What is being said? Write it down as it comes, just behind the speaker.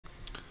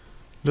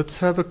Let's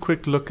have a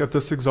quick look at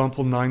this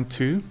example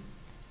 9.2.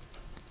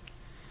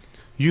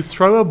 You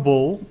throw a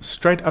ball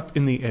straight up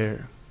in the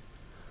air.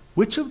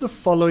 Which of the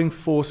following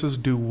forces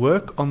do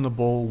work on the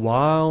ball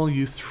while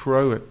you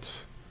throw it?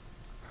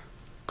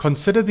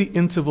 Consider the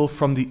interval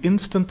from the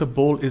instant the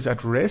ball is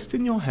at rest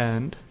in your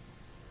hand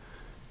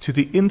to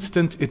the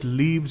instant it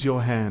leaves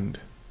your hand.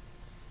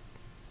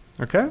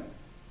 Okay?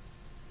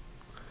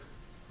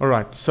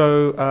 Alright,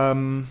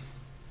 so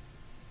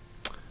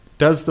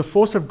does the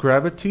force of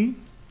gravity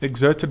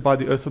exerted by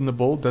the earth on the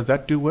ball, does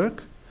that do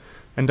work?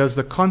 And does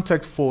the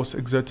contact force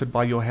exerted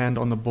by your hand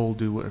on the ball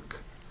do work?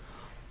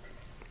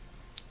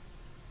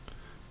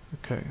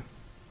 Okay.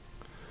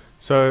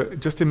 So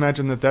just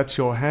imagine that that's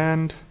your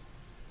hand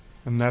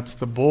and that's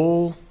the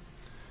ball,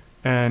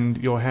 and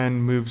your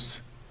hand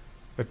moves,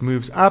 it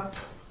moves up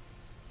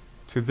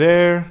to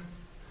there,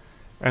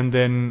 and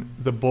then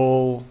the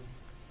ball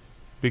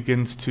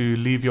begins to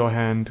leave your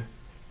hand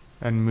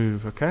and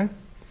move, okay?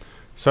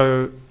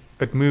 So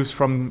it moves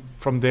from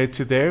there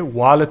to there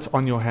while it's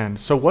on your hand.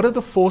 So what are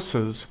the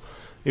forces?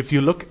 If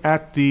you look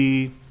at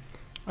the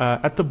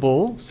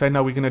ball, say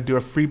now we're going to do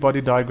a free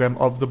body diagram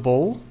of the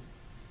ball.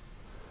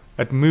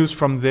 It moves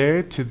from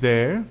there to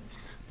there.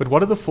 But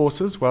what are the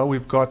forces? Well,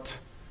 we've got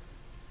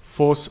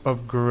force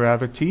of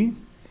gravity,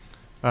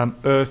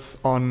 earth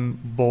on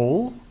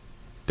ball,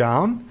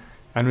 down,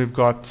 and we've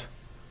got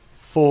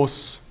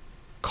force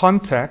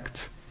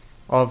contact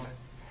of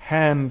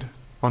hand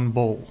on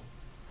ball.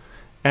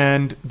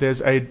 And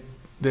there's a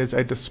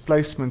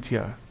displacement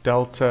here,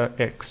 delta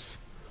x.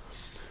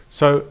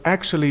 So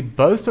actually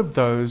both of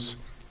those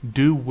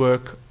do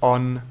work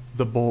on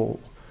the ball.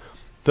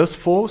 This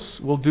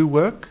force will do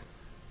work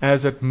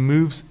as it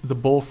moves the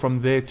ball from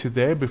there to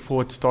there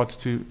before it starts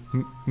to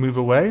move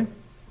away.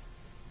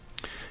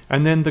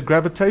 And then the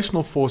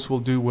gravitational force will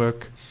do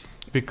work,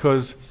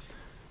 because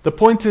the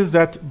point is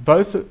that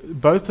both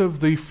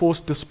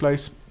force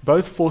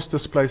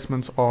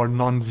displacements are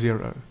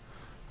non-zero.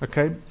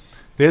 Okay?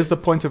 There's the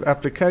point of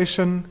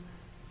application,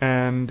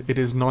 and it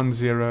is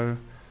non-zero,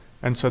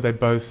 and so they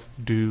both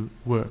do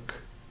work.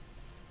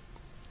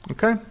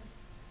 Okay?